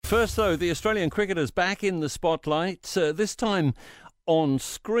First, though, the Australian cricketers back in the spotlight, this time on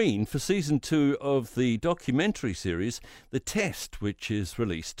screen for Season 2 of the documentary series, The Test, which is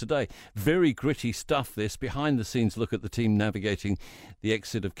released today. Very gritty stuff, this behind-the-scenes look at the team navigating the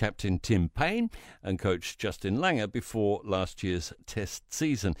exit of captain Tim Paine and coach Justin Langer before last year's Test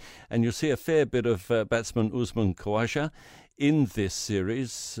season. And you'll see a fair bit of batsman Usman Khawaja in this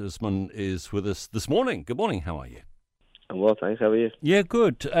series. Usman is with us this morning. Good morning, how are you? I'm well, thanks. How are you? Yeah,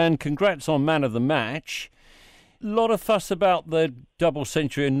 good. And congrats on man of the match. A lot of fuss about the double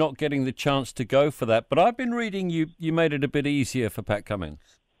century and not getting the chance to go for that. But I've been reading you made it a bit easier for Pat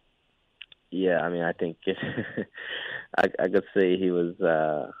Cummins. Yeah, I mean, I think I could see he was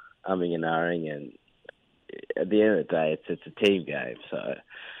umming and ahhing, and at the end of the day, it's a team game. So,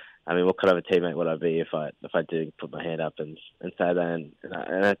 I mean, what kind of a teammate would I be if I do put my hand up and say that? And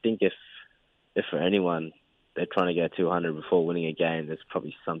I think if for anyone they're trying to get 200 before winning a game, there's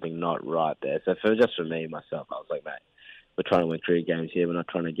probably something not right there. So just for me, myself, I was like, mate, we're trying to win 3 games here. We're not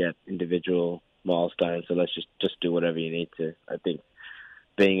trying to get individual milestones. So let's just do whatever you need to. I think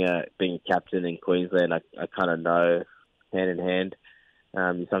being a captain in Queensland, I kind of know hand in hand.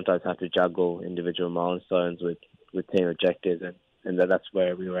 You sometimes have to juggle individual milestones with team objectives, and that's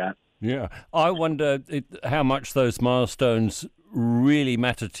where we were at. Yeah, I wonder how much those milestones really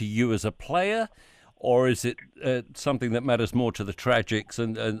matter to you as a player. Or is it something that matters more to the tragics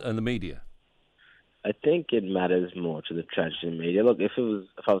and the media? I think it matters more to the tragics and media. Look, if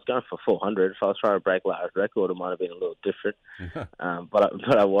I was going for 400, if I was trying to break Larry's record, it might have been a little different. But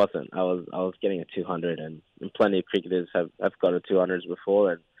I wasn't. I was getting a 200, and plenty of cricketers have got a 200s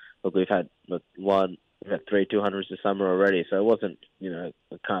before. And look, we've had 3 200s this summer already. So it wasn't the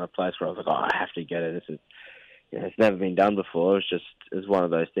kind of place where I was like, oh, I have to get it. This is. It's never been done before. It's one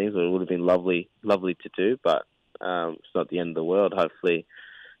of those things where it would have been lovely to do, but it's not the end of the world. Hopefully,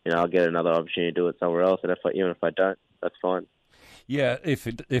 I'll get another opportunity to do it somewhere else, and even if I don't, that's fine. Yeah, if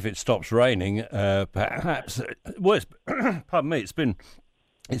it stops raining, perhaps. Well, pardon me.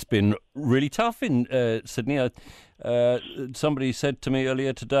 It's been really tough in Sydney. Somebody said to me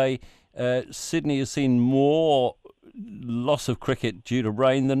earlier today, Sydney has seen more loss of cricket due to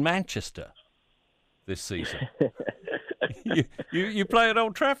rain than Manchester this season. you play at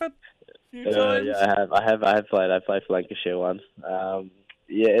Old Trafford a few times? Yeah, I have played. I played for Lancashire once.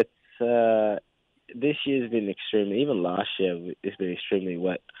 It's this year's been extremely. Even last year, it's been extremely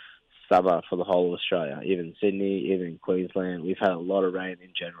wet summer for the whole of Australia. Even Sydney, even Queensland, we've had a lot of rain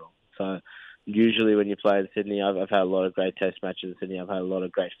in general. So usually when you play in Sydney, I've had a lot of great Test matches in Sydney. I've had a lot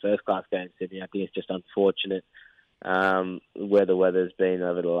of great first class games in Sydney. I think it's just unfortunate where the weather's been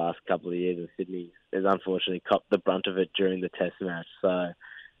over the last couple of years in Sydney has unfortunately copped the brunt of it during the Test match. So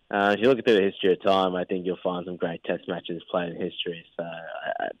if you look at the history of time, I think you'll find some great Test matches played in history. So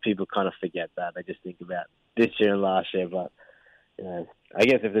people kind of forget that. They just think about this year and last year. But I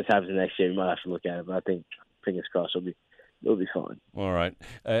guess if this happens next year, we might have to look at it. But I think, fingers crossed, it'll be fine. All right.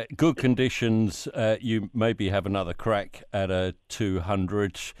 Good conditions. You maybe have another crack at a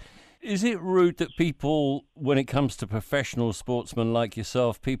 200. Is it rude that people, when it comes to professional sportsmen like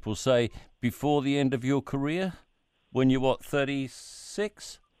yourself, people say before the end of your career? When you're,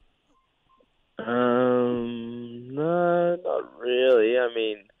 36? No, not really. I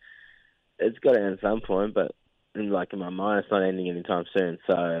mean, it's got to end at some point, but in my mind, it's not ending anytime soon.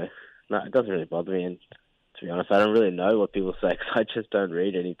 So, no, it doesn't really bother me. And to be honest, I don't really know what people say because I just don't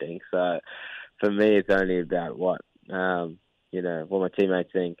read anything. So, for me, it's only about what my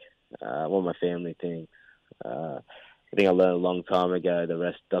teammates think. What my family thinks. I think I learned a long time ago the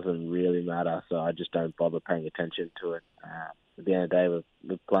rest doesn't really matter, so I just don't bother paying attention to it. At the end of the day, we're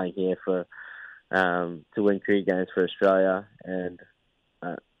playing here to win 3 games for Australia, and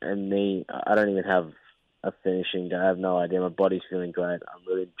me, I don't even have a finishing day. I have no idea. My body's feeling great. I'm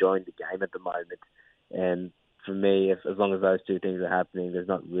really enjoying the game at the moment, and for me, as long as those 2 things are happening, there's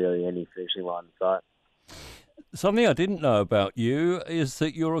not really any finishing line in sight. Something I didn't know about you is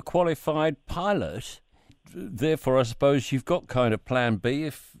that you're a qualified pilot. Therefore, I suppose you've got kind of plan B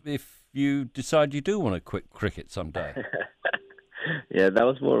if you decide you do want to quit cricket someday. Yeah, that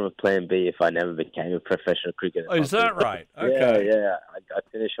was more of a plan B if I never became a professional cricketer. Oh, is that right? Okay. Yeah. I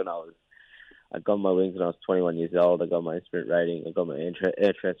finished I got my wings when I was 21 years old. I got my instrument rating. I got my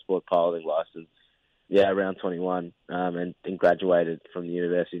air transport piloting license. Yeah, around 21, and graduated from the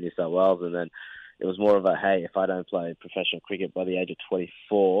University of New South Wales, and then it was more of a, hey, if I don't play professional cricket by the age of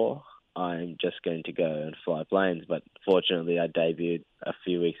 24, I'm just going to go and fly planes. But fortunately, I debuted a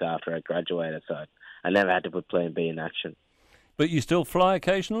few weeks after I graduated, so I never had to put plan B in action. But you still fly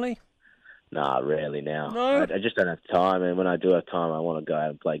occasionally? Nah, rarely now. No? I just don't have time, and when I do have time, I want to go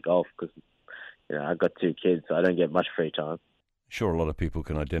out and play golf because, I've got 2 kids, so I don't get much free time. Sure, a lot of people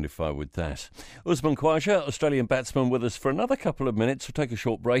can identify with that. Usman Khawaja, Australian batsman, with us for another couple of minutes. We'll take a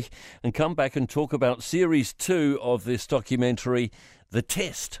short break and come back and talk about Series 2 of this documentary, The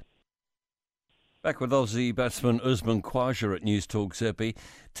Test. Back with Aussie batsman Usman Khawaja at News Talk Zepi.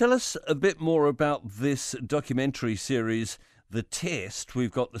 Tell us a bit more about this documentary series, The Test.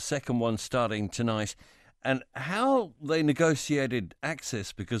 We've got the second one starting tonight. And how they negotiated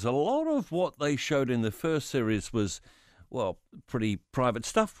access, because a lot of what they showed in the first series was, well, pretty private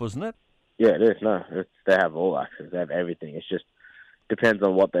stuff, wasn't it? Yeah, it is. No, they have all access. They have everything. It just depends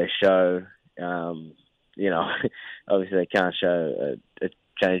on what they show. Obviously they can't show a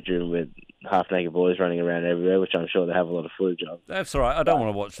change room with half-naked boys running around everywhere, which I'm sure they have a lot of footage of. That's all right. I don't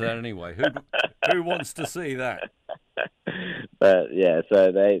want to watch that anyway. Who wants to see that? But, yeah,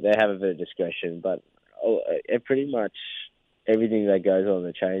 so they have a bit of discretion. But pretty much everything that goes on in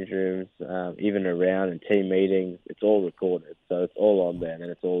the change rooms, even around and team meetings, it's all recorded. So it's all on there, and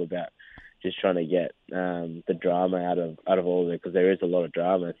it's all about just trying to get the drama out of all of it, because there is a lot of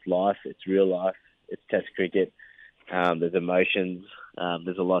drama. It's life, it's real life, it's Test cricket. There's emotions,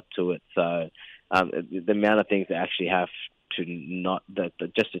 there's a lot to it. So the amount of things they actually have to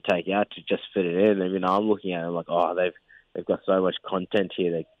just to take out to just fit it in. I mean, I'm looking at it like, they've got so much content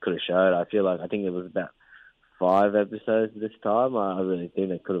here they could have showed. I think it was about 5 episodes this time. I really think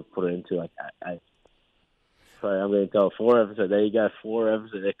they could have put it into like 8. So I'm going to go 4 episodes. There you go, 4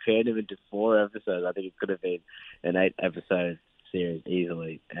 episodes. They created it into 4 episodes. I think it could have been an 8-episode series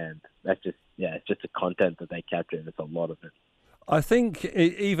easily. And that's just, it's just the content that they capture, and it's a lot of it. I think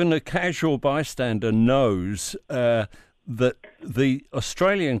even a casual bystander knows that the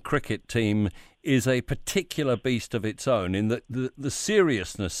Australian cricket team is a particular beast of its own, in that the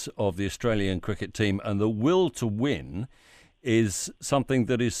seriousness of the Australian cricket team and the will to win is something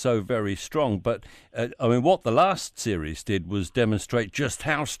that is so very strong. But, what the last series did was demonstrate just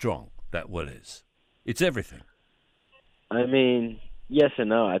how strong that will is. It's everything. I mean, yes and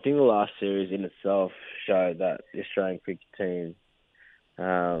no. I think the last series in itself showed that the Australian cricket team,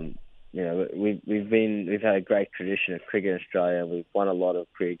 we've had a great tradition of cricket in Australia. We've won a lot of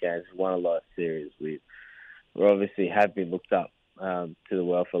cricket games. We've won a lot of series. We obviously have been looked up to the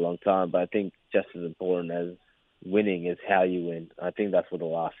world for a long time. But I think just as important as winning is how you win. I think that's what the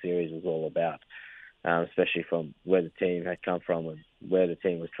last series was all about, especially from where the team had come from and where the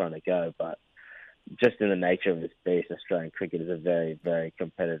team was trying to go. But just in the nature of this beast, Australian cricket is a very, very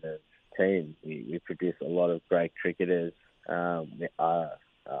competitive team. We produce a lot of great cricketers. Our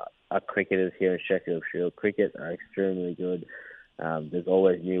cricketers here in Sheffield Shield Cricket are extremely good. There's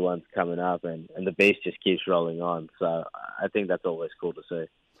always new ones coming up, and the beast just keeps rolling on. So I think that's always cool to see.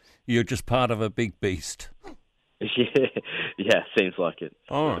 You're just part of a big beast. Yeah, seems like it.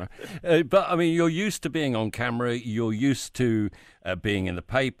 All right. But, you're used to being on camera. You're used to being in the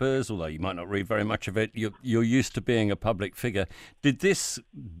papers, although you might not read very much of it. You're used to being a public figure. Did this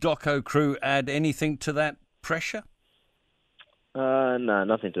doco crew add anything to that pressure? No,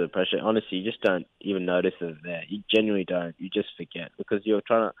 nothing to the pressure. Honestly, you just don't even notice it there. You genuinely don't. You just forget, because you're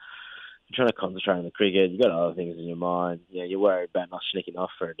trying to concentrate on the cricket. You've got other things in your mind. You're worried about not sneaking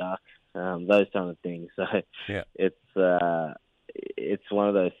off for a duck. Those kind of things. So yeah. It's one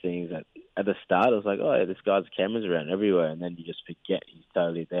of those things that at the start it was like, oh, yeah, this guy's cameras around everywhere, and then you just forget he's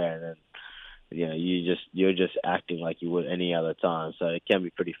totally there, and then you're just acting like you would any other time. So it can be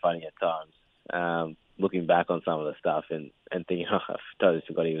pretty funny at times. Looking back on some of the stuff and thinking, I totally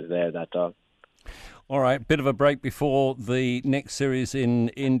forgot he was there at that time. All right, bit of a break before the next series in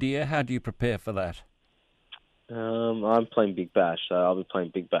India. How do you prepare for that? I'm playing Big Bash, so I'll be playing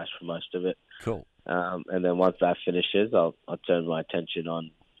Big Bash for most of it. Cool. And then once that finishes, I'll turn my attention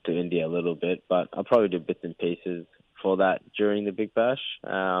on to India a little bit, but I'll probably do bits and pieces for that during the Big Bash,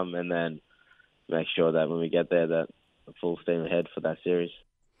 and then make sure that when we get there that we're full steam ahead for that series.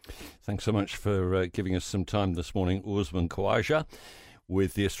 Thanks so much for giving us some time this morning, Usman Khawaja,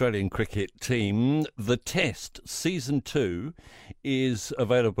 with the Australian cricket team. The Test Season 2 is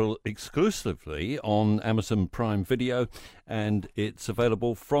available exclusively on Amazon Prime Video, and it's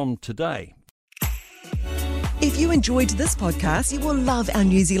available from today. If you enjoyed this podcast, you will love our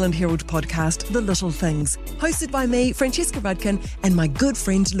New Zealand Herald podcast, The Little Things, hosted by me, Francesca Rudkin, and my good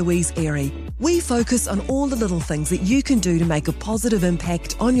friend Louise Airy. We focus on all the little things that you can do to make a positive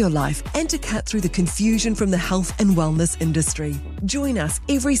impact on your life and to cut through the confusion from the health and wellness industry. Join us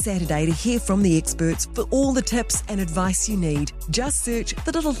every Saturday to hear from the experts for all the tips and advice you need. Just search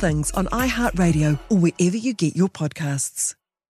The Little Things on iHeartRadio or wherever you get your podcasts.